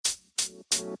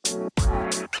Astronomically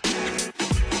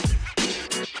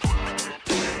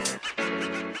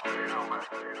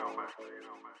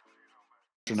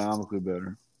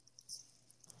better.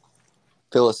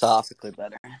 Philosophically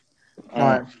better. All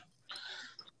right.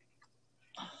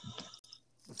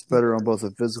 It's better on both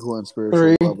a physical and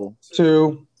spiritual level. 3,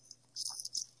 2.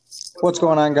 What's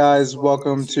going on, guys?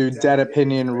 Welcome to Dead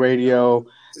Opinion Radio.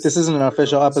 This isn't an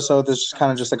official episode. This is kind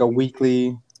of just like a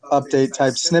weekly update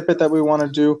type snippet that we want to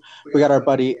do. We got our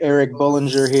buddy Eric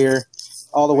Boulanger here,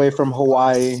 all the way from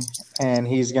Hawaii, and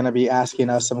he's going to be asking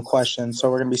us some questions. So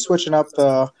we're going to be switching up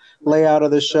the layout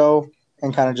of the show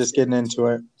and kind of just getting into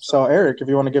it. So, Eric, if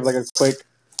you want to give like a quick,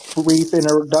 brief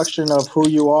introduction of who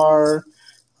you are,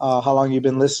 how long you've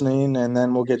been listening, and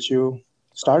then we'll get you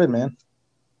started, man.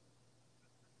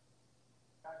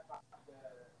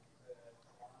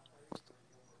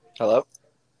 Hello?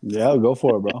 Yeah, go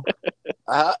for it, bro.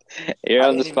 You're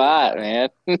on the spot, man.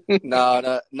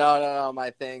 No. My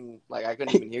thing, like, I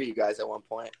couldn't even hear you guys at one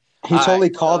point. He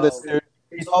totally called this dude.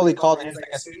 He totally called it. He's like,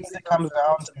 as soon as it comes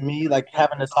down to me, like,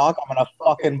 having to talk, I'm going to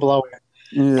fucking blow it.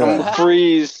 Yeah. I'm a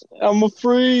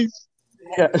freeze.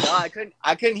 Yeah. No,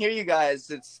 I couldn't hear you guys.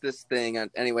 It's this thing.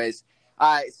 Anyways.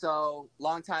 All right, so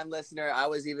long-time listener. I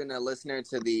was even a listener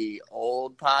to the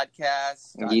old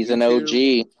podcast. He's an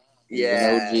YouTube. OG.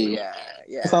 Yeah.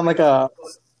 You sound like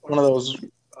one of those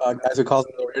guys who calls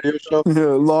it the radio show.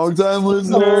 Yeah, long time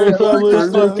listener.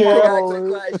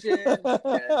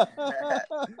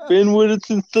 Been with it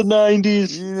since the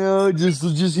 90s. You know,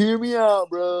 just hear me out,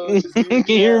 bro.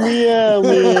 Hear me out,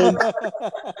 man.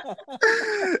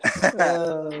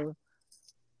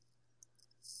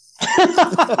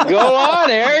 Go on,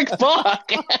 Eric.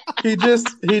 Fuck. He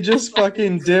just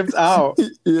fucking dipped out.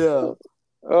 Yeah.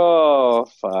 Oh,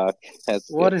 fuck.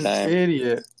 That's a What good an time.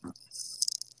 idiot.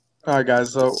 All right,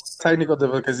 guys. So technical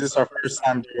difficulties. This is our first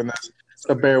time doing this,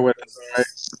 so bear with us. All right,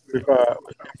 we've come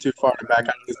too far to back out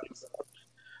of this episode.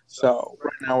 So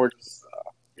right now we're just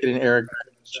getting Eric back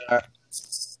in the chat.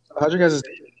 How'd you guys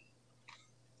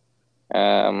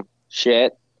do?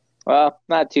 Shit. Well,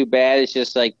 not too bad. It's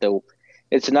just like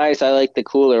it's nice. I like the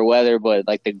cooler weather, but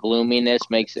like the gloominess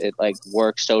makes it like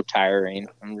work so tiring.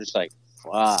 I'm just like,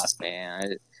 fuck,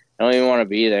 man. I don't even want to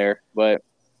be there. But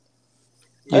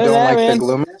You don't like the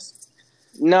gloominess?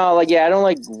 no, like I don't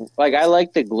like I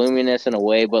like the gloominess in a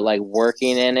way, but like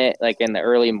working in it, like in the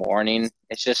early morning,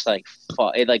 it's just like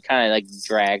it like kind of like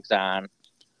drags on.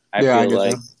 I feel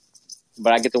like,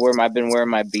 but I get to I've been wearing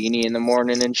my beanie in the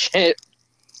morning and shit,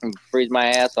 and freeze my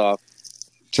ass off.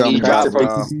 Tell me about it,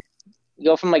 bro. You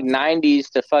go from like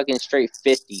 90s to fucking straight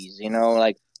 50s, you know,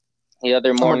 like the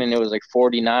other morning it was like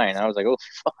 49. I was like, oh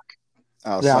fuck.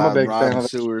 Outside, yeah, I'm a big fan of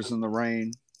sewers in the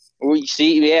rain. We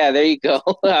see, yeah, there you go.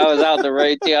 I was out the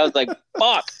rain too. I was like,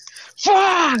 fuck.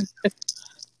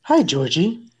 Hi,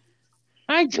 Georgie.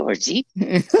 Hi, Georgie.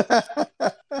 Is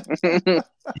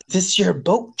this your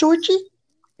boat, Georgie?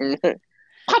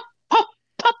 Pop.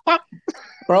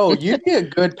 Bro, you'd be a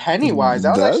good Pennywise.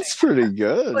 That's pretty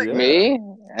good. Like, yeah. Me?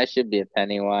 I should be a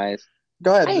Pennywise.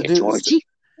 Go ahead, Hey, dude. Georgie.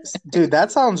 Dude,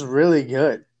 that sounds really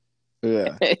good.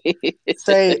 Yeah.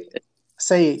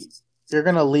 Say, you're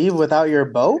gonna leave without your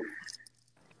boat?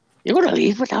 You're gonna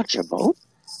leave without your boat?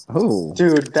 Oh,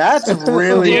 Dude, that's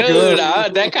really good.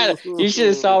 That kind of. You should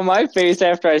have saw my face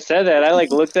after I said that. I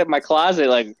like looked at my closet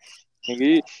like,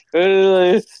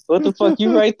 what the fuck?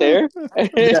 You right there?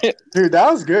 Yeah, dude,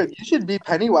 that was good. You should be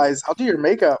Pennywise. I'll do your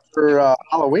makeup for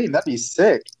Halloween. That'd be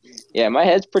sick. Yeah, my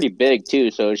head's pretty big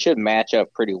too, so it should match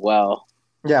up pretty well.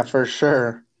 Yeah, for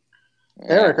sure.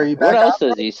 Yeah. Eric, are you back? What else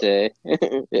does he say?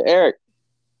 Eric.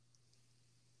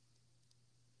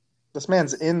 This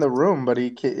man's in the room, but I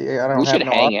don't We have should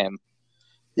no hang him.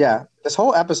 Yeah, this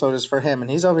whole episode is for him, and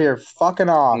he's over here fucking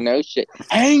off. No shit.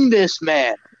 Hang this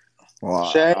man. wow.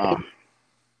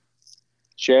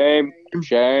 Shame.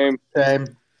 Shame.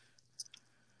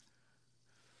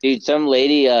 Dude, some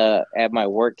lady at my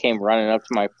work came running up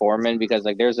to my foreman because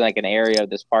like there's like an area of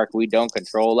this park we don't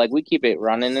control. Like we keep it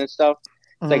running and stuff.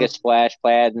 It's like a splash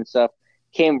pad and stuff.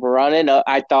 Came running up.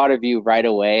 I thought of you right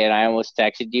away, and I almost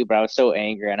texted you, but I was so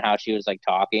angry on how she was like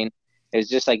talking. It was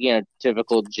just like, you know,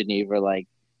 typical Geneva, like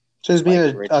She's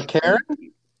being like, a Karen?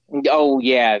 Oh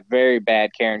yeah, very bad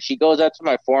Karen. She goes up to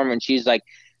my foreman. She's like,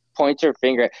 points her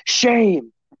finger at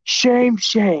shame,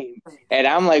 and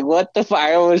I'm like, what the fuck?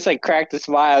 I almost like cracked a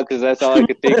smile because that's all I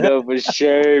could think of was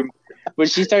shame. But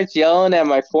she starts yelling at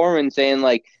my foreman, saying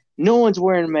like, no one's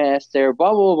wearing masks there,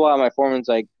 blah blah blah. My foreman's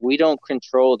like, we don't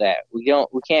control that. We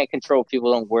can't control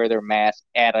people don't wear their masks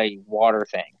at a water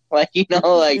thing. Like, you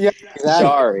know, like, Yeah, exactly.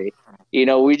 sorry.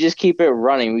 We just keep it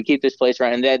running. We keep this place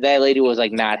running. And that lady was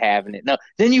like not having it. No,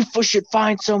 then you should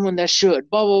find someone that should.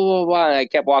 Blah, blah, blah, blah. And I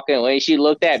kept walking away. She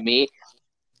looked at me,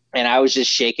 and I was just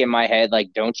shaking my head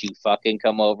like, don't you fucking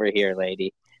come over here,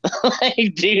 lady.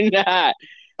 Like, do not.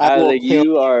 I was like,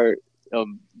 you are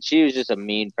she was just a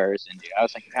mean person, dude. I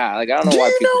was like, God, like, I don't know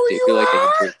why people feel like they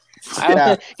can treat. I was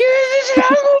like, you're this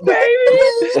uncle,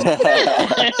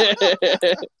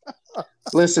 baby.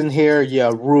 Listen here, you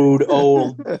rude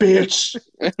old bitch.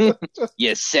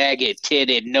 You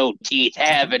saggy-titted,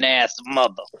 no-teeth-having ass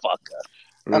motherfucker.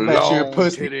 I bet your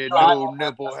pussy no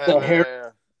nipple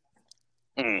hair.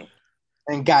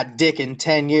 And got dick in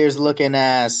 10 years looking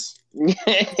ass.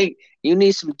 You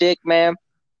need some dick, ma'am?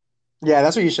 Yeah,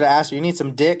 that's what you should have asked her. You need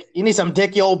some dick? You need some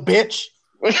dick, you old bitch?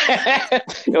 Or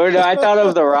no, I thought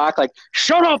of The Rock, like,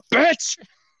 shut up, bitch!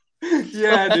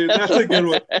 Yeah, dude, that's a good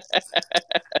one.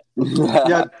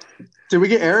 Yeah, did we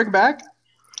get Eric back?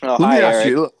 Oh, Let me hi, ask Eric.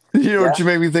 you. You know what you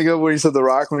made me think of when he said The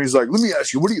Rock? When he's like, "Let me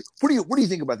ask you, what do you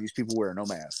think about these people wearing no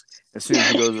mask?" As soon as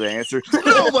he goes to the answer,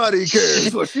 nobody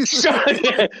cares what you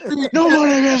say.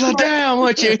 Nobody gives a damn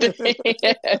what you think.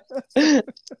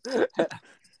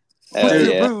 Put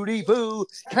your booty boo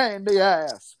candy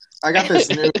ass. I got this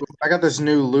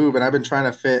new lube, and I've been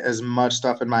trying to fit as much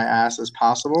stuff in my ass as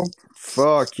possible.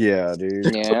 Fuck yeah,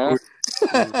 dude. Yeah.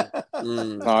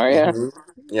 Are you?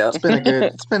 Yeah.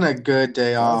 It's been a good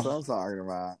day off. That's what I'm talking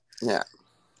about. Yeah.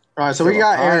 All right, so we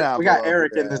got Eric. pineapple We got up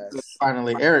Eric your in this ass.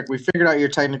 finally. Eric, we figured out your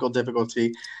technical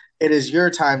difficulty. It is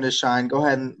your time to shine. Go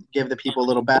ahead and give the people a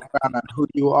little background on who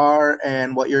you are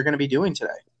and what you're going to be doing today.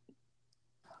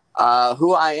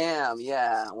 Who I am,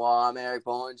 yeah. Well, I'm Eric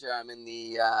Boulanger. I'm in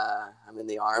the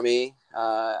Army.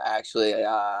 Actually,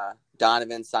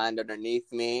 Donovan signed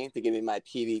underneath me to give me my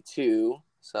PV2.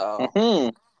 So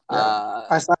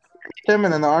I signed him,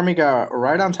 and then the Army got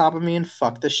right on top of me and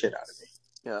fucked the shit out of me.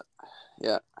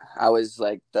 Yeah. I was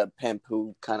like the pimp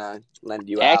who kind of lent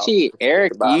you out. Actually,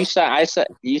 Eric,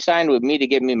 you signed with me to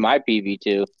give me my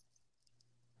PV2.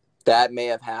 That may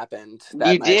have happened.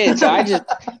 You did. So I just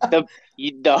the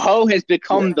hoe has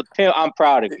become the pimp. I'm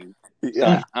proud of you.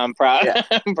 Yeah. I'm proud. Yeah.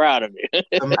 I'm proud of you.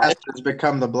 The master's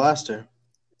become the blaster.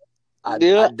 I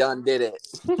done did it.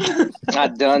 I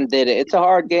done did it. It's a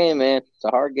hard game, man. It's a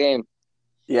hard game.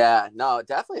 Yeah, no,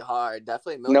 definitely hard.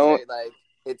 Definitely military. Like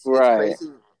it's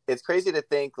crazy. It's crazy to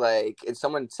think like, and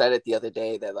someone said it the other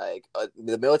day that like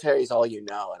the military is all you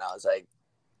know, and I was like,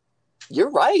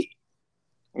 you're right.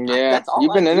 Yeah, That's all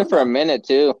you've been in it for a minute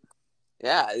too.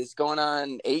 Yeah, it's going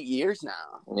on 8 years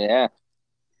now. Yeah.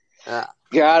 Yeah.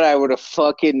 God, I would have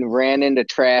fucking ran into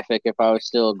traffic if I was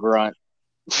still a grunt.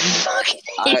 Fucking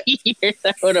 8 years,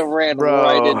 I would have ran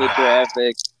right into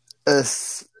traffic.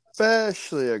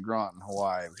 Especially a grunt in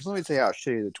Hawaii. Because let me tell you how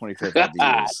shitty the 25th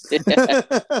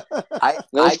is.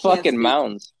 Those fucking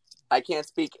mountains. I can't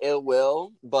speak ill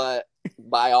will, but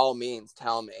by all means,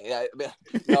 tell me. I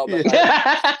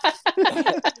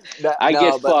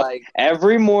get fucked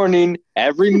every morning,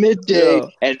 every midday,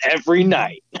 and every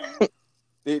night.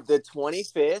 The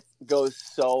 25th goes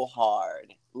so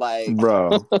hard. Like,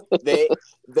 bro, they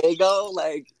go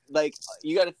like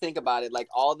you got to think about it. Like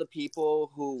all the people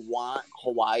who want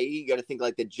Hawaii, you got to think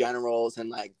like the generals and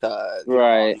like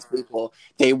all these people.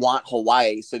 They want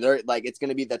Hawaii, so they're like it's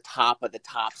gonna be the top of the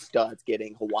top studs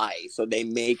getting Hawaii. So they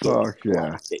make fuck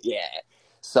it. Yeah.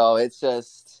 So it's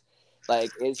just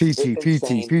like it's PT.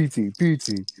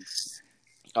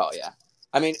 Oh yeah.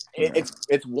 I mean,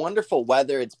 it's wonderful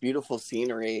weather. It's beautiful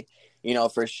scenery,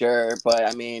 for sure. But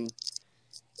I mean,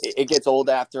 it gets old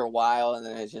after a while, and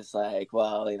then it's just like,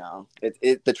 well,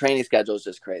 the training schedule is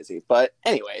just crazy. But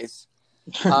anyways,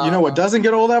 you know what doesn't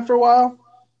get old after a while?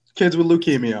 Kids with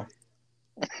leukemia.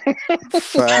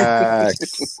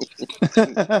 Facts.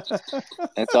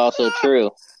 That's also true.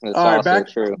 All right,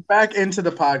 back into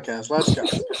the podcast. Let's go.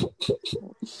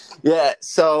 Yeah.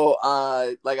 So,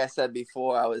 like I said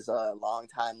before, I was a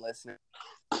long-time listener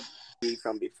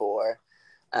from before,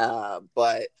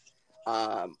 but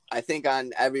I think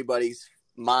on everybody's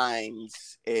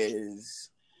minds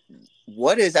is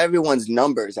what is everyone's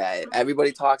numbers at?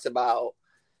 Everybody talks about,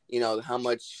 how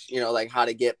much, like how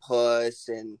to get puss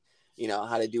and,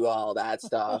 how to do all that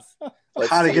stuff.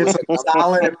 How to get some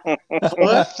solid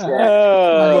puss?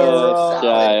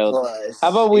 Child. How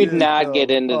about we not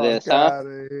get into this, huh?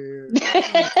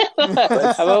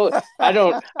 How about I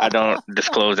don't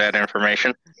disclose that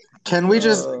information. Can we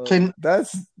just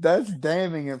That's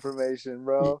damning information,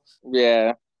 bro.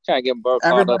 Yeah, trying to get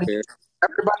caught up here.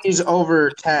 Everybody's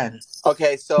over 10.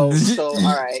 Okay, so all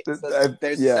right. So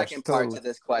there's a second part to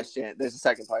this question. There's a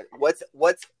second part.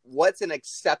 What's an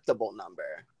acceptable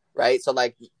number, right? So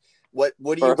like What do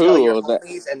For you tell who? your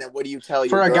homies, and then what do you tell your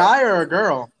For a girl? guy or a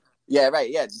girl? Yeah, right.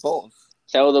 Yeah, both.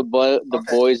 Tell the Okay.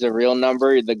 boys the real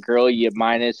number. The girl, you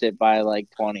minus it by like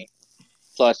 20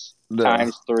 plus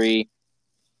times 3,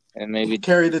 and maybe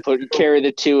Carry the carry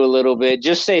the 2 a little bit.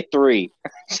 Just say 3.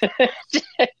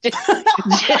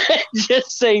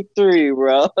 just say 3,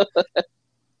 bro.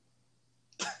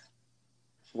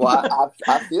 Well,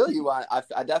 I feel you on.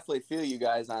 I definitely feel you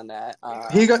guys on that.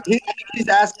 He's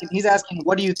asking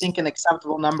what do you think an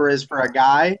acceptable number is for a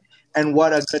guy, and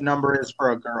what a good number is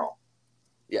for a girl.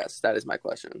 Yes, that is my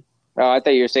question. Oh, I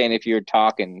thought you were saying if you were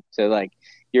talking to like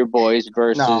your boys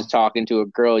versus talking to a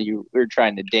girl you were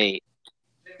trying to date.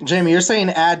 Jamie, you're saying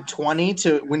add 20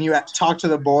 to when you talk to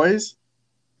the boys?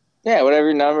 Yeah, whatever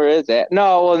your number is.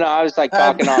 No, I was like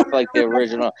talking off like the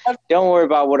original. Don't worry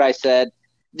about what I said.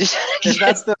 If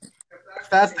that's the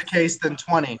case, then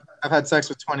 20. I've had sex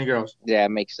with 20 girls. Yeah,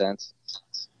 it makes sense.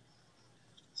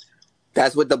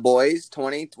 That's with the boys,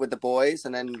 20 with the boys,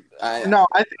 and then No,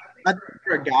 I think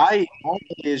for a guy, normally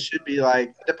it should be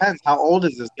like, it depends. How old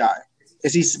is this guy?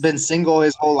 Has he been single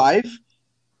his whole life?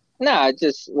 No,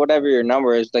 just whatever your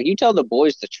number is. Like, you tell the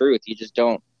boys the truth. You just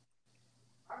don't.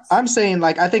 I'm saying,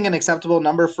 like, I think an acceptable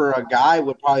number for a guy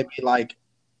would probably be like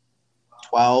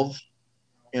 12,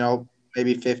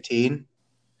 maybe 15.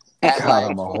 at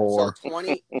God, I'm a whore. So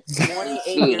 28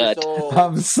 years old.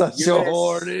 I'm such a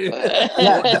whore, dude.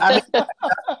 Yeah, I mean,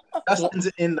 Justin's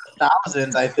in the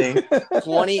thousands, I think.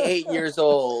 28 years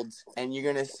old, and you're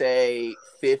going to say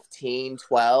 15,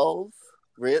 12?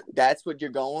 That's what you're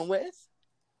going with?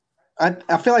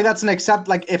 I feel like that's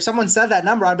like, if someone said that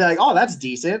number, I'd be like, oh, that's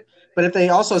decent. But if they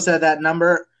also said that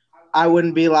number, I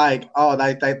wouldn't be like, oh,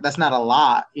 that's not a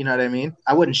lot. You know what I mean?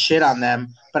 I wouldn't shit on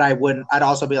them, but I'd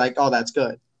also be like, oh, that's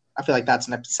good. I feel like that's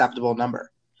an acceptable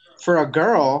number. For a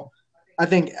girl, I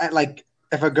think, like,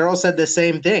 if a girl said the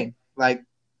same thing, like,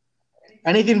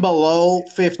 anything below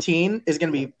 15 is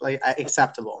going to be, like,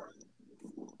 acceptable.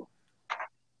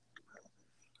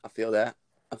 I feel that.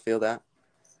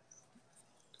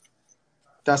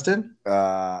 Dustin?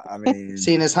 I mean,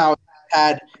 seeing as how you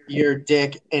had your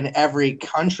dick in every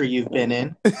country you've been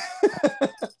in.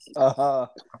 I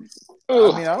mean,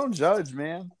 I don't judge,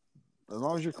 man. As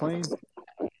long as you're clean.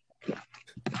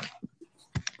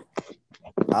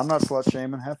 I'm not slut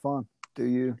shaming. Have fun. Do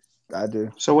you? I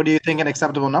do. So what do you think an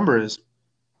acceptable number is?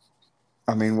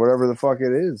 I mean, whatever the fuck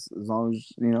it is. As long as,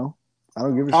 I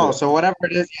don't give a shit. Oh, so whatever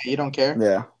it is, you don't care?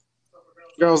 Yeah.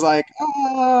 Girl's like,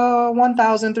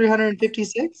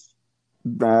 1,356?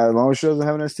 As long as she doesn't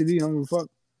have an STD, I don't give a fuck.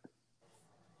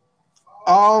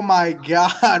 Oh, my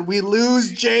God. We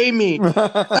lose Jamie.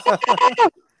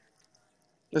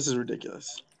 This is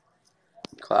ridiculous.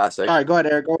 Classic. All right, go ahead,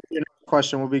 Eric. Go with your next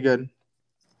question. We'll be good.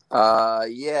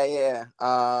 Yeah.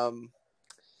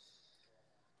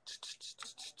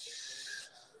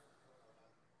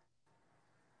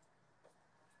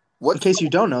 In case you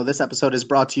don't know, this episode is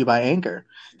brought to you by Anchor.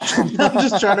 I'm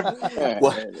just trying to.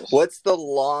 What's the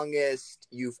longest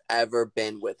you've ever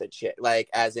been with a chick? Like,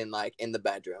 as in, like, in the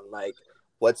bedroom? Like,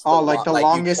 what's the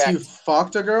longest you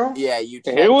fucked a girl? Yeah, you.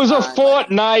 It was a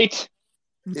fortnight.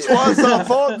 It was a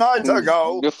fortnight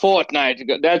ago. A fortnight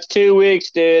ago. That's 2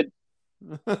 weeks, dude.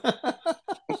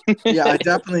 Yeah, I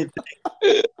definitely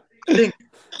think.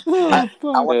 I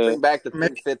want to bring back the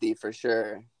 350 for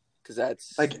sure, because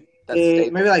that's like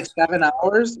maybe like 7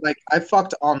 hours. Like, I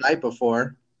fucked all night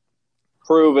before.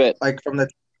 Prove it. Like from the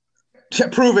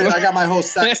prove it. I got my whole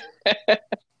sex. I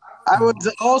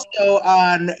was also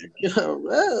on.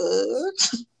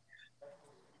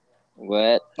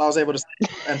 What? I was able to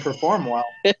and perform well.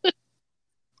 I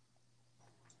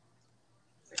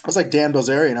was like Dan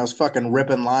Bilzerian. I was fucking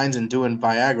ripping lines and doing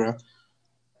Viagra.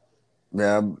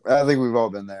 Yeah, I think we've all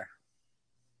been there.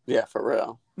 Yeah, for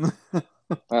real.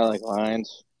 I like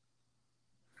lines.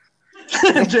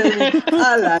 Jamie,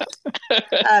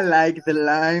 I like the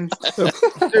lines.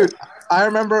 Dude, I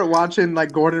remember watching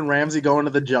like Gordon Ramsay go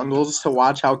into the jungles to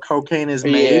watch how cocaine is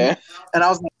made. Yeah. And I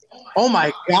was like, oh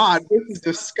my God, this is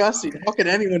disgusting. How can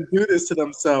anyone do this to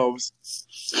themselves?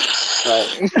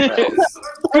 Right.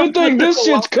 Good thing this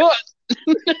shit's cut.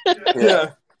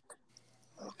 Yeah.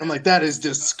 I'm like, that is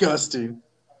disgusting.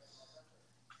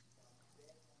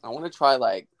 I want to try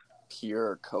like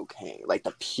pure cocaine, like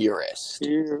the purest.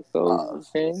 Pure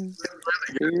cocaine.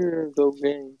 Pure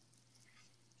cocaine.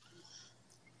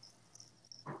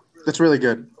 That's really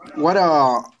good. What's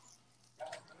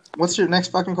your next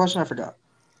fucking question? I forgot.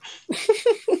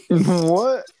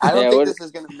 What? I don't think this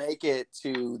is gonna make it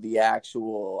to the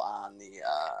actual on the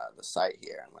site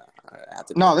here. I'm gonna have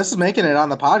to. No, this is making it on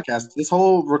the podcast. This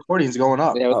whole recording is going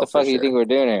up. Yeah, what the fuck do you think we're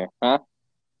doing here, huh?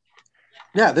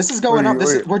 Yeah, this is going up.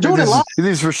 We're doing it live. You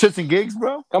think it's for shits and gigs,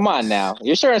 bro? Come on now.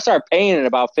 You're starting to start paying in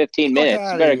about 15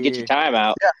 minutes. You better get your here. time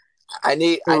out. Yeah. I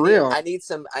need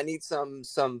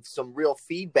some real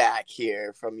feedback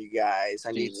here from you guys.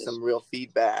 I need some real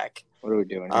feedback. What are we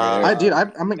doing here? I'm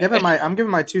giving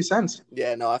my 2 cents.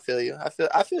 Yeah, no, I feel you. I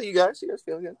feel you guys. You guys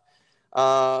feel good.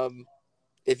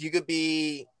 If you could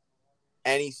be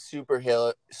any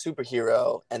superhero,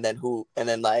 and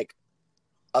then like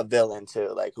a villain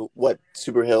too, like what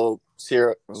superhero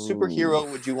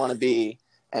would you want to be,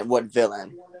 and what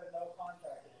villain?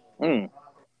 I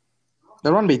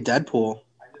want to be Deadpool.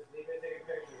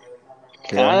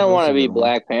 I don't want to be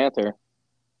Black Panther.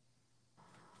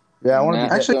 Yeah, I want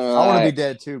to be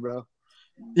dead too, bro.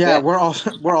 Yeah, we're all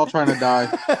trying to die.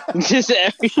 Just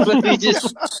everybody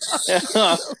just.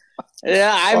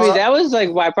 Yeah, I mean that was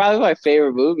like probably my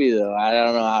favorite movie though. I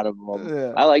don't know how to.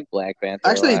 Yeah. I like Black Panther.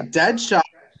 Actually, Deadshot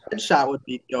would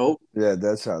be dope. Yeah,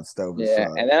 Deadshot's dope. Yeah,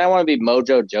 and then I want to be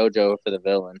Mojo Jojo for the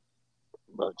villain.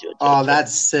 Mojo Jojo. Oh,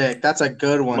 that's sick. That's a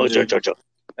good one. Mojo Jojo.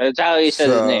 That's how he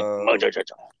says his name. Mojo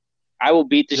Jojo. I will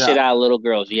beat the shit out of little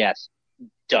girls. Yes,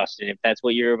 Dustin. If that's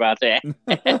what you're about to ask. I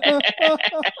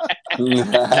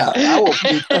will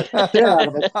beat the shit out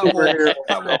of a superhero.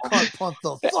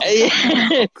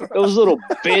 Those little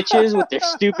bitches with their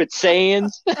stupid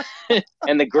sayings,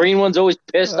 and the green one's always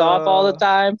pissed off all the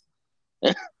time.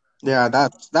 Yeah,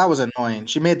 that was annoying.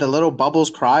 She made the little Bubbles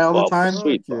cry all the time.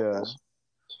 Sweet Bubbles.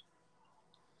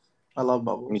 I love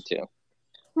Bubbles. Me too.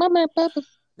 Mama Bubbles.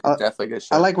 Definitely good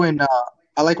shit. I like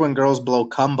when girls blow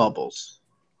cum bubbles.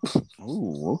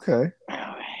 Ooh, okay.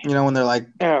 You know when they're like,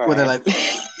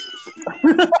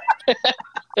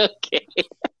 Okay.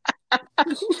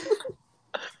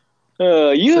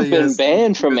 You've been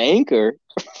banned from Anchor.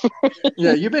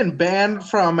 Yeah, you've been banned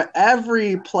from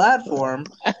every platform.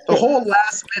 The whole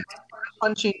last minute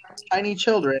punching tiny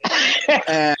children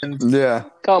and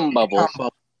cum bubbles.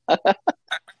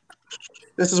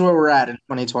 This is where we're at in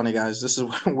 2020, guys. This is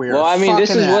where we're. Well, I mean,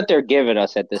 this is what they're giving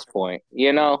us at this point.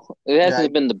 You know, it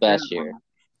hasn't been the best year.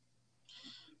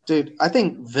 Dude, I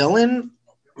think villain-wise,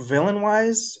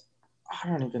 I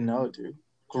don't even know, dude.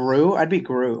 Gru? I'd be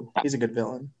Gru. He's a good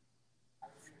villain.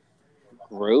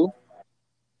 Gru?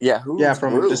 Yeah, who? Yeah,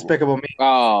 from Gru? Despicable Me.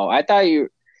 Oh, I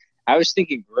was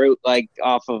thinking Groot, like,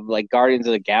 off of, like, Guardians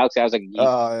of the Galaxy. I was like,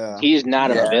 he's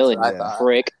not a villain, you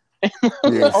prick.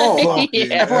 You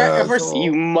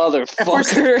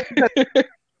mother-fucker. If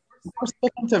we're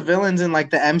sticking to villains in, like,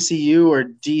 the MCU or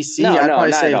DC, I'd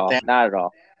probably say Thanos. Not at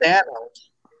all. Thanos.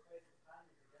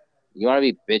 You want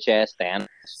to be bitch-ass Thanos?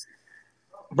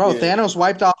 Bro, Thanos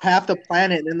wiped off half the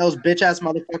planet, and then those bitch-ass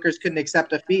motherfuckers couldn't accept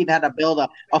defeat and had to build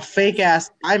a fake-ass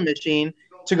time machine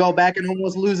to go back and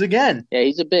almost lose again. Yeah,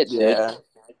 he's a bitch, dude.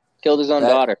 Killed his own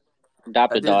daughter.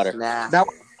 Adopted daughter. That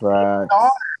was right.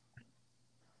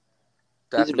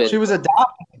 He's a bitch. She was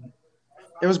adopted.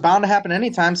 It was bound to happen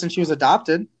anytime since she was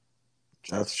adopted.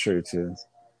 That's true, too.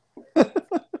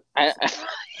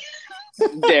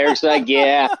 Derek's like,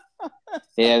 yeah,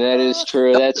 that is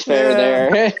true. That's fair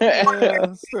there.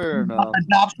 That's fair enough.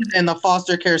 Adoption and the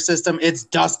foster care system, it's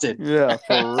dusted. Yeah,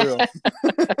 for real.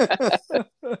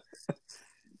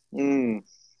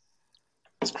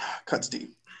 Cuts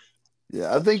deep.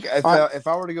 Yeah, I think if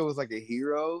I were to go with like a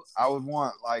hero, I would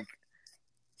want like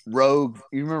Rogue.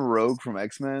 You remember Rogue from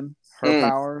X-Men? Her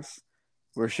powers,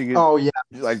 where she could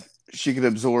she could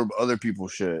absorb other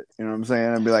people's shit. You know what I'm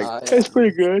saying? And be like, that's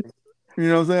pretty good. You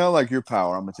know what I'm saying? I like your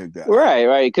power. I'm gonna take that.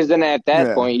 Right. Because then at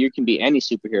that point, you can be any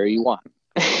superhero you want.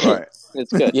 Right.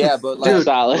 That's good. Yeah, but like,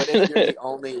 solid. What if you're the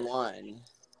only one?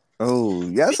 Oh,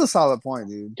 yeah, that's a solid point,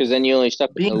 dude. Because then you only stuck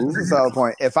with That's a solid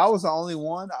point. If I was the only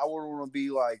one, I would want to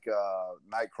be like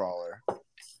Nightcrawler.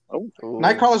 Oh,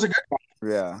 Nightcrawler's a good one.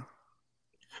 Yeah.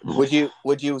 Would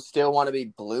you still want to be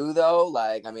blue though?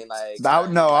 Like, I mean, like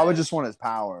I would just want his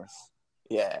powers.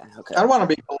 Yeah. Okay. I want to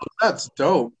be blue. That's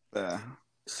dope. Yeah.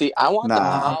 See, I want the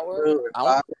power.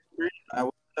 I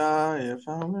would die if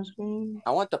I was green.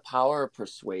 I want the power of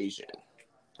persuasion.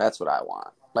 That's what I want.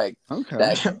 Like,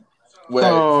 okay.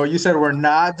 So you said we're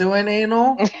not doing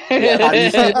anal?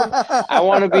 I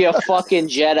want to be a fucking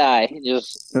Jedi.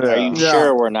 Just, are you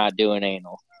sure we're not doing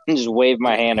anal? Just wave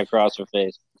my hand across her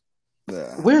face.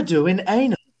 Yeah. We're doing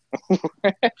anal.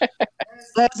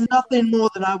 There's nothing more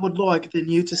that I would like than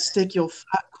you to stick your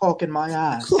fat cock in my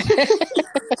ass.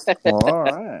 Well, all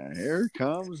right, here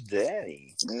comes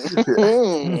Daddy.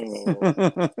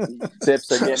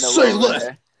 Tips are getting Say less.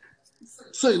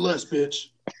 Say less, bitch.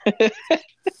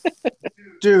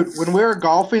 Dude, when we were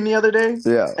golfing the other day,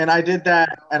 and I did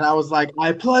that, and I was like,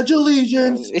 I pledge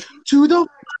allegiance to the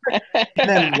and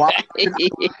then I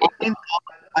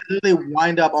literally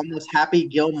wind up almost Happy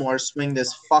Gilmore swing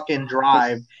this fucking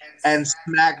drive and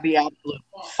smack the absolute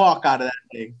fuck out of that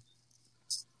thing.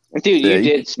 Dude, you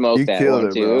did smoke that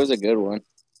one, too. Bro. It was a good one.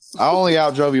 I only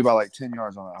outdrove you by like 10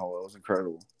 yards on that hole. It was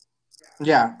incredible.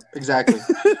 Yeah, exactly.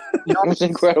 It was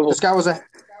incredible. This guy was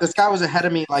ahead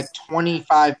of me like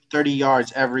 25, 30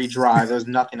 yards every drive. There was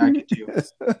nothing I could do.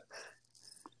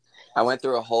 I went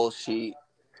through a whole sheet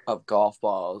of golf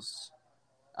balls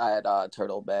at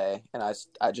Turtle Bay, and I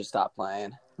just stopped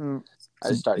playing. I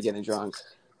just started getting drunk.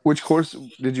 Which course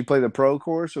did you play? The pro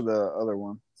course or the other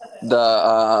one?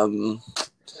 The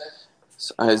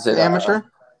is it amateur?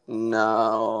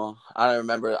 No, I don't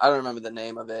remember the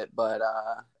name of it, but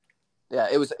yeah,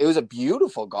 it was a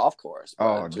beautiful golf course.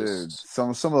 Oh, dude, some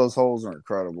of those holes are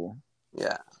incredible.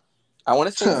 Yeah, I want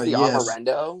to say it's the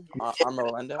Armorendo.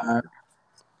 Armorendo.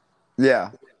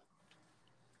 Yeah,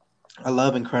 I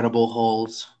love incredible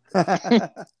holes.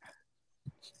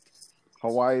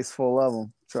 Hawaii's full of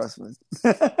them. Trust me.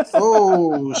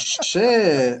 Oh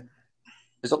shit!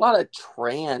 There's a lot of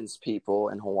trans people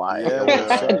in Hawaii.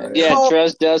 Yeah,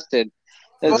 trust Dustin.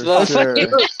 That's sure.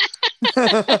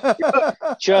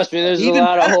 Trust me, there's a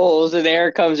lot of holes, and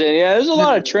air comes in. Yeah, there's a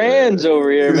lot of trans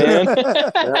over here, man.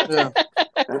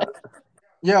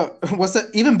 Yeah, what's that?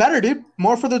 Even better, dude.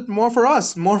 More for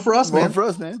us, man. More for us, man.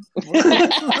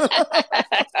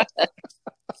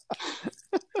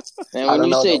 And when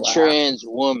you say trans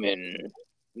woman,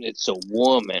 it's a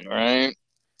woman, right?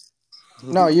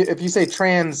 No, if you say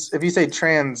trans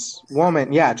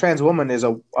woman, yeah, trans woman is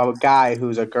a guy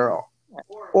who's a girl,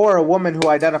 or a woman who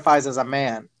identifies as a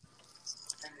man,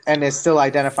 and is still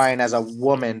identifying as a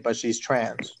woman, but she's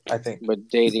trans. I think. But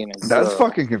dating a girl. That's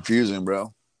fucking confusing,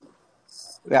 bro.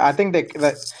 Yeah, I think that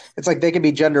it's like they can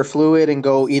be gender fluid and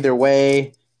go either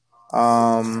way.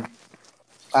 I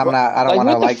don't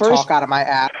want to talk out of my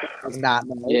ass,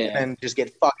 and just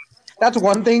get fucked. That's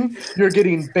one thing you're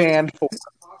getting banned for.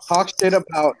 Talk shit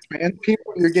about trans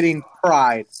people, you're getting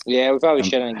fried. Yeah, we probably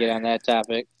shouldn't get on that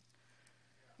topic.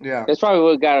 Yeah, that's probably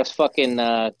what got us fucking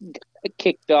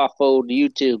kicked off old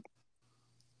YouTube.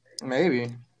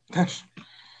 Maybe.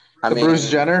 Bruce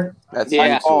Jenner. That's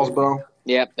balls, bro.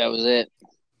 Yep, that was it.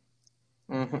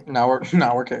 Mm-hmm. Now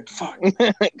we're kicked. Fuck.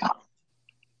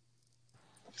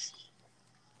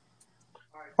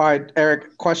 All right,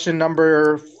 Eric. Question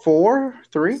number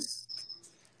 3.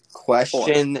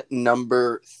 Question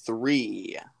number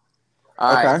 3.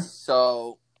 All right.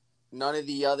 So none of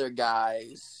the other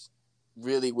guys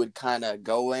really would kind of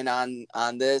go in on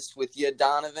this with you,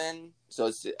 Donovan.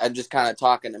 So I'm just kind of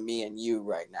talking to me and you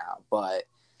right now. But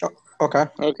okay,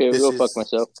 go fuck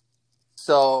myself.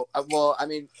 So well, I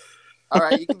mean, all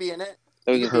right, you can be in it.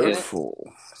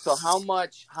 Hurtful. So how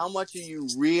much are you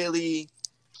really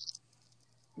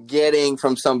getting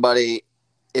from somebody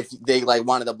if they like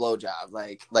wanted a blowjob?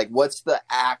 Like what's the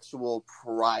actual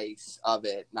price of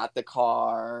it? Not the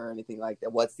car or anything like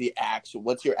that. What's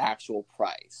your actual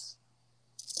price?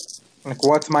 Like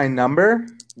what's my number?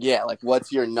 Yeah, like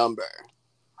what's your number?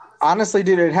 Honestly,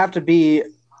 dude, it'd have to be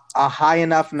a high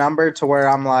enough number to where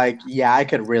I'm like, yeah, I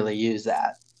could really use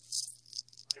that.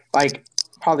 Like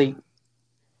probably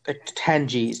like 10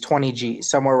 G's, 20 G's,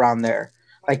 somewhere around there.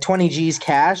 Like 20 G's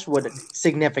cash would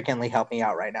significantly help me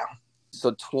out right now.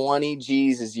 So 20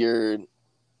 G's is your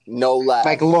no less.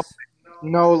 Like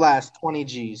no less, 20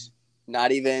 G's.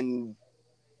 Not even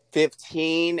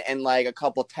 15 and like a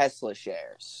couple Tesla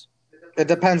shares. It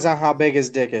depends on how big his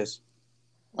dick is.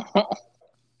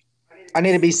 I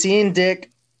need to be seeing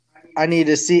dick. I need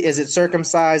to see, is it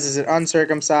circumcised? Is it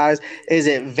uncircumcised? Is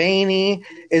it veiny?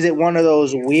 Is it one of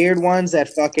those weird ones that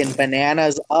fucking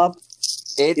bananas up?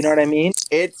 You know what I mean?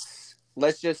 It's,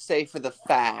 let's just say for the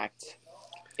fact,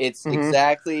 it's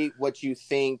exactly what you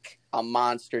think a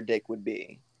monster dick would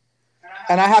be.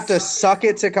 And I have to suck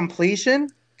it to completion?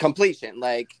 Completion,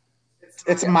 like.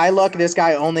 It's my luck this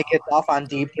guy only gets off on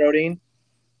deep throating.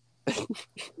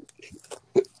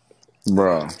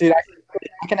 Bro. Dude,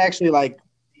 I can actually like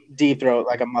deep throat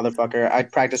like a motherfucker. I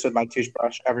practice with my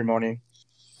toothbrush every morning.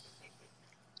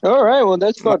 All right, well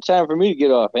that's about time for me to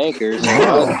get off Anchors.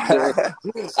 I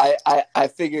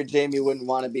figured Jamie wouldn't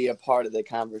want to be a part of the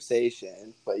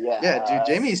conversation, but yeah. Yeah, dude,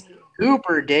 Jamie's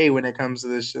super gay when it comes to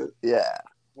this shit. Yeah.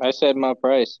 I said my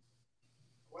price.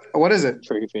 What is it?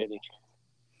 $350.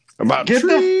 About get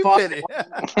the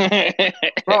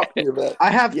fuck, bro.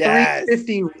 I have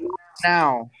 $350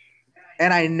 now,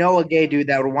 and I know a gay dude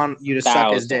that would want you to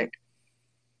suck his dick.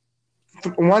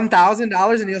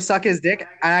 $1,000 and you'll suck his dick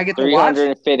and I get to watch?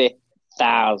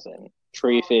 350,000.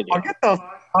 350. I'll get the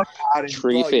fuck out of here.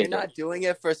 Bro, you're not doing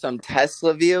it for some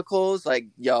Tesla vehicles? Like,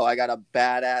 yo, I got a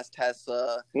badass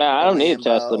Tesla. No, I don't need a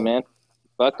Tesla, man.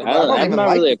 Fuck, I'm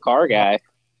not really a car guy.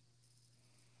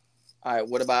 All right,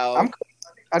 what about...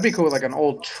 I'd be cool with like an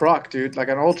old truck, dude. Like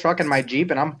an old truck in my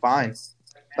Jeep, and I'm fine.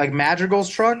 Like Madrigal's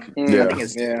truck? Yeah. I think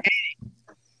it's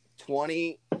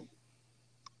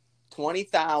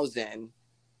 20,000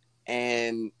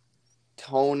 and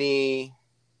Tony...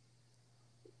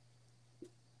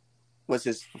 What's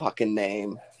his fucking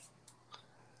name?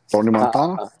 Tony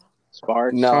Montana?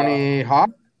 Sparks? No. Tony Hawk?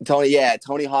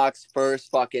 Tony Hawk's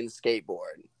first fucking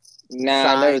skateboard.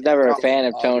 Nah, I was never a fan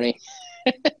of Tony.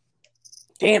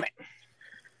 Damn it.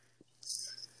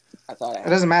 I thought It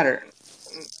doesn't matter.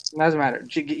 It doesn't matter.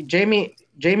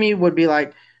 Jamie would be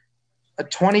like,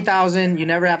 20,000, you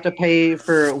never have to pay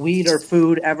for weed or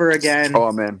food ever again. Oh,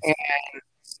 man.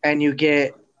 And you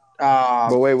get...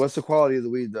 but wait, what's the quality of the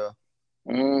weed, though?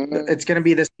 It's going to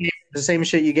be the same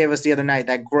shit you gave us the other night,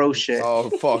 that gross shit. Oh,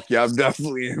 fuck. Yeah, I'm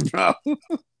definitely in, bro.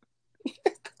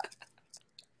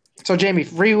 So, Jamie,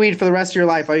 free weed for the rest of your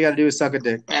life. All you got to do is suck a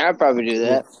dick. I'd probably do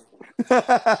that.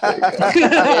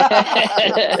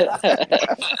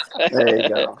 There you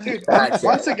go. Dude,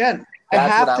 once again, I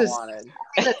have to suck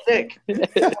a dick.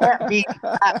 It can't be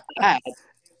that bad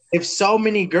if so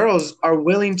many girls are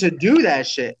willing to do that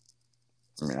shit.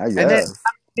 I mean, I guess.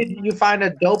 And then you find a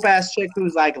dope-ass chick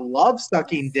who's like loves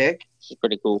sucking dick. She's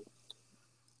pretty cool.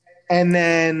 And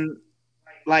then,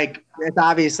 like, it's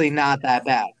obviously not that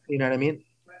bad. You know what I mean?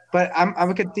 But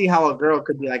I could see how a girl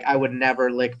could be like, I would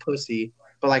never lick pussy,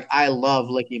 but like, I love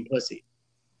licking pussy.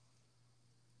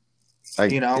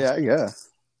 You know? Yeah, I guess.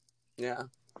 Yeah.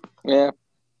 Yeah.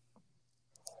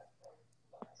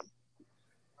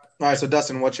 All right, so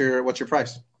Dustin, what's your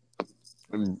price?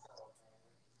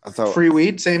 I thought free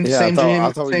weed, same I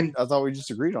thought same. I thought we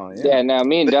just agreed on it. Yeah, now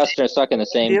me and Dustin are sucking the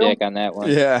same dick on that one.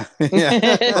 Yeah. You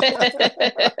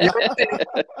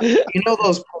know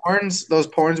those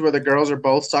porns where the girls are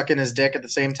both sucking his dick at the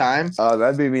same time? Oh,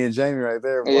 that'd be me and Jamie right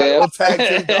there. Yeah. We'll tag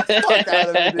team the fuck out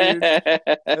of it, dude.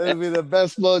 That'd be the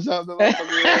best blowjob the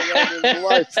motherfucker ever had in his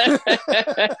life.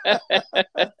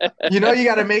 You know, you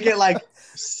got to make it like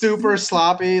super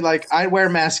sloppy. Like I wear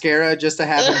mascara just to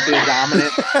have him feel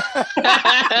dominant.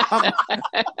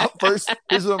 First,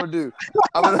 here's what I'm gonna do.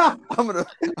 I'm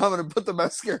gonna put the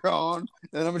mascara on,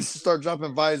 and I'm gonna just start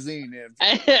dropping Visine in.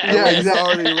 Yeah, it's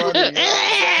already running.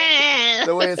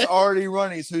 The way it's already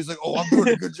running, so he's like, "Oh, I'm doing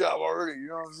a good job already." You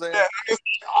know what I'm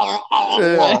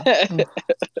saying?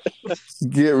 Yeah.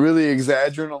 Get really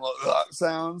exaggerating on the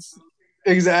sounds.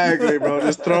 Exactly, bro.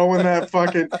 Just throwing that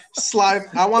fucking slime.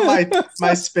 I want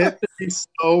my spit to be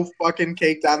so fucking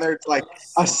caked on there. It's like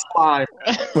a slime.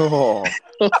 Oh,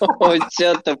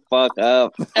 Shut the fuck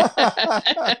up.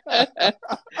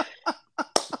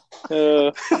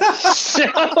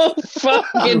 So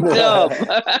fucking dumb.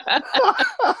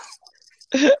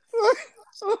 You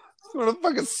want a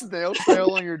fucking snail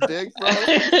trail on your dick, bro?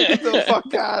 Get the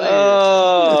fuck out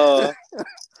of here.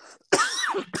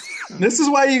 This is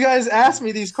why you guys ask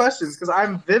me these questions, because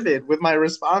I'm vivid with my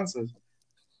responses.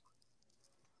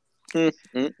 All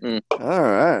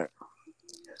right.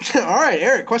 All right,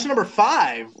 Eric, question number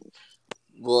 5.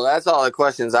 Well, that's all the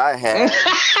questions I had.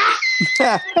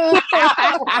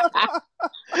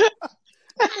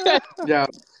 Yeah.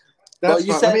 Well,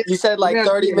 you said like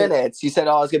 30 minutes. You said,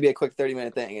 oh, it's going to be a quick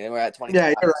 30-minute thing, and we're at 20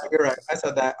 Yeah, you're right. I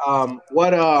said that.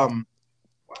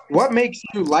 What makes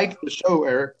you like the show,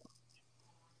 Eric?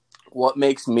 What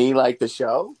makes me like the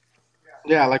show?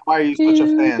 Yeah, like why are you such a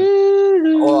fan?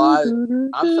 Well,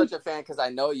 I'm such a fan because I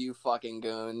know you fucking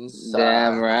goons.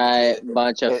 Damn right.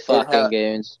 Bunch of fucking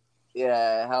goons.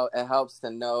 Yeah, it helps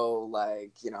to know,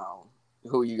 like, you know,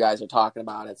 who you guys are talking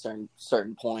about at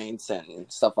certain points and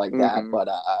stuff like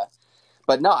that.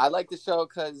 But no, I like the show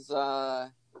because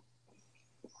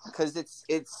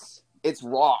it's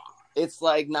raw. It's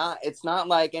not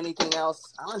like anything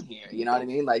else on here. You know what I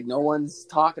mean? Like no one's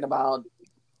talking about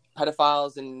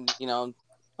pedophiles and, you know,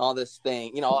 all this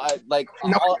thing. You know,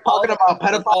 talking about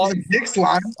pedophiles and dick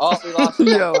slime. Oh, we lost the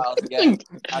pedophiles again.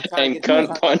 And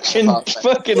cunt punching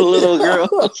fucking little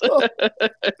girls.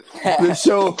 This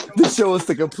show is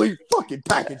the complete fucking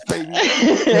package, baby.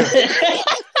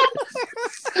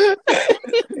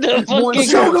 The fucking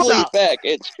complete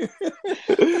package.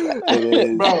 It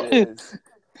is, bro. It is.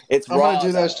 It's I'm raw, gonna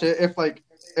do that shit.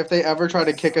 If they ever try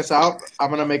to kick us out, I'm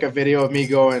gonna make a video of me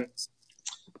going,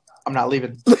 I'm not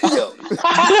leaving.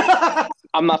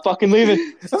 I'm not fucking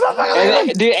leaving.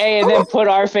 And then put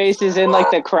our faces in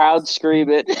like the crowd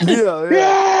screaming.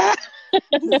 Yeah.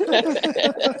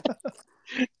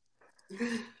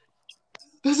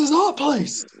 This is our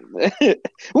place.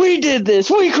 We did this.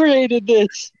 We created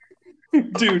this.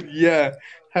 Dude, yeah.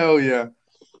 Hell yeah.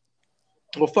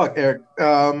 Well, fuck, Eric.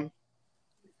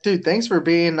 Dude, thanks for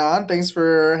being on. Thanks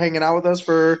for hanging out with us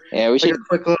for we should a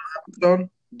quick little episode.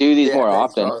 Do these more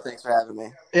often. Bro. Thanks for having me.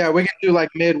 Yeah, we can do like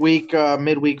midweek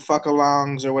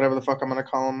fuck-alongs or whatever the fuck I'm going to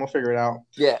call them. We'll figure it out.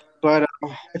 Yeah. But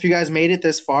if you guys made it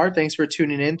this far, thanks for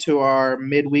tuning in to our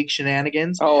midweek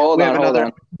shenanigans. Oh, hold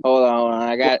on.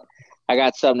 I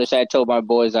got something to say. I told my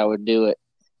boys I would do it.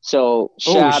 So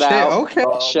shout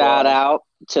out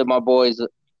to my boys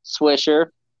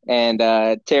Swisher and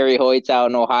Terry Hoyt's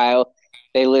out in Ohio.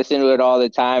 They listen to it all the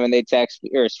time, and they text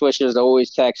me, or Swisher's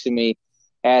always texting me,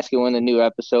 asking when the new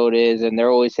episode is, and they're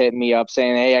always hitting me up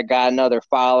saying, "Hey, I got another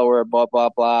follower," blah blah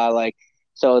blah. Like,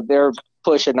 so they're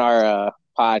pushing our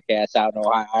podcast out in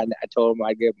Ohio. I told them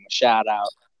I'd give them a shout out.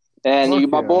 And you,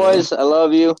 my boys, I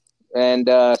love you, and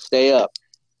stay up.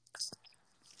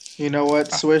 You know what,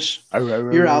 Swish?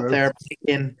 You're out there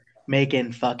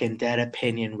making fucking Dead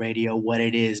Opinion Radio what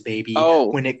it is, baby. Oh.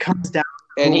 When it comes down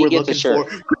to and who he we're gets looking a shirt.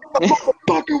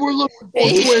 for, we're looking for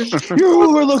Swish. You're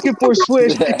who we're looking for,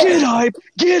 Swish. Get hype.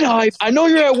 Get hype. I know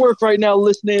you're at work right now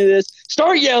listening to this.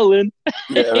 Start yelling.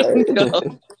 Yeah,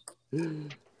 right.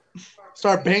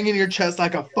 Start banging your chest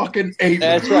like a fucking ape.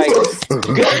 That's right.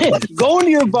 Go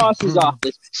into your boss's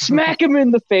office, smack him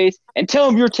in the face, and tell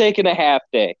him you're taking a half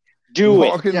day.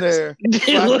 Walk in there,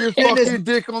 slap your fucking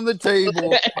dick on the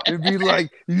table, and be like,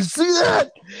 "You see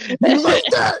that? You like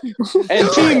that?" And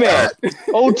T-Man,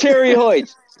 old Terry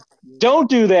Hoyt, don't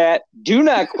do that. Do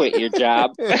not quit your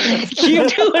job.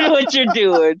 Keep doing what you're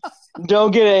doing.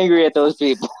 Don't get angry at those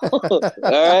people. All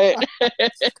right?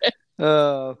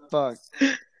 Oh, fuck.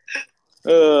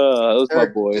 Those my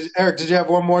boys. Eric, did you have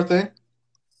one more thing?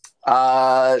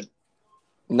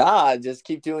 Nah, just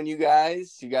keep doing you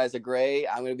guys. You guys are great.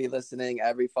 I'm going to be listening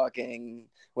every fucking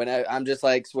I'm just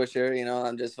like Swisher, you know,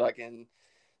 I'm just fucking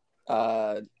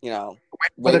you know,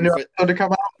 for the new episode to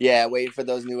come out. Yeah, waiting for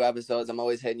those new episodes. I'm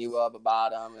always hitting you up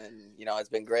about them, and you know, it's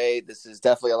been great. This is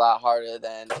definitely a lot harder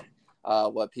than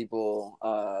what people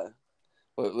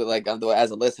like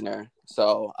as a listener.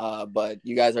 So, but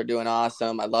you guys are doing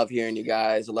awesome. I love hearing you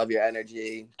guys. I love your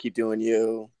energy. Keep doing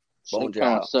you.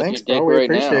 Boulanger. Thanks, bro. We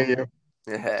appreciate you.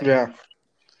 Yeah.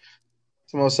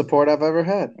 It's the most support I've ever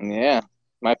had. Yeah.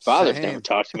 My father's never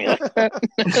talked to me like that.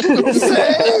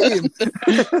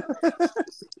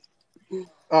 Same.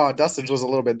 Oh, Dustin's was a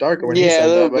little bit darker when he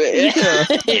said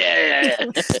that. Yeah.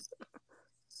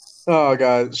 Oh,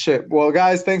 God. Shit. Well,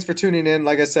 guys, thanks for tuning in.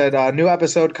 Like I said, new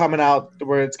episode coming out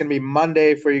where it's going to be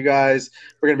Monday for you guys.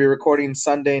 We're going to be recording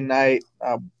Sunday night.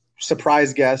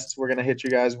 Surprise guests we're going to hit you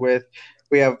guys with.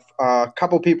 We have a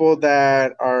couple people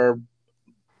that are,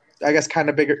 I guess, kind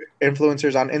of bigger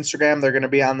influencers on Instagram. They're going to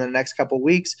be on the next couple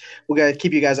weeks. We're going to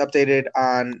keep you guys updated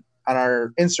on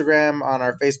our Instagram, on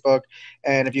our Facebook.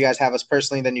 And if you guys have us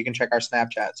personally, then you can check our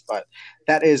Snapchats. But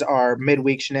that is our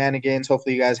midweek shenanigans.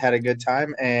 Hopefully you guys had a good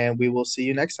time, and we will see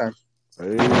you next time.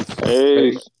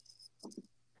 Peace.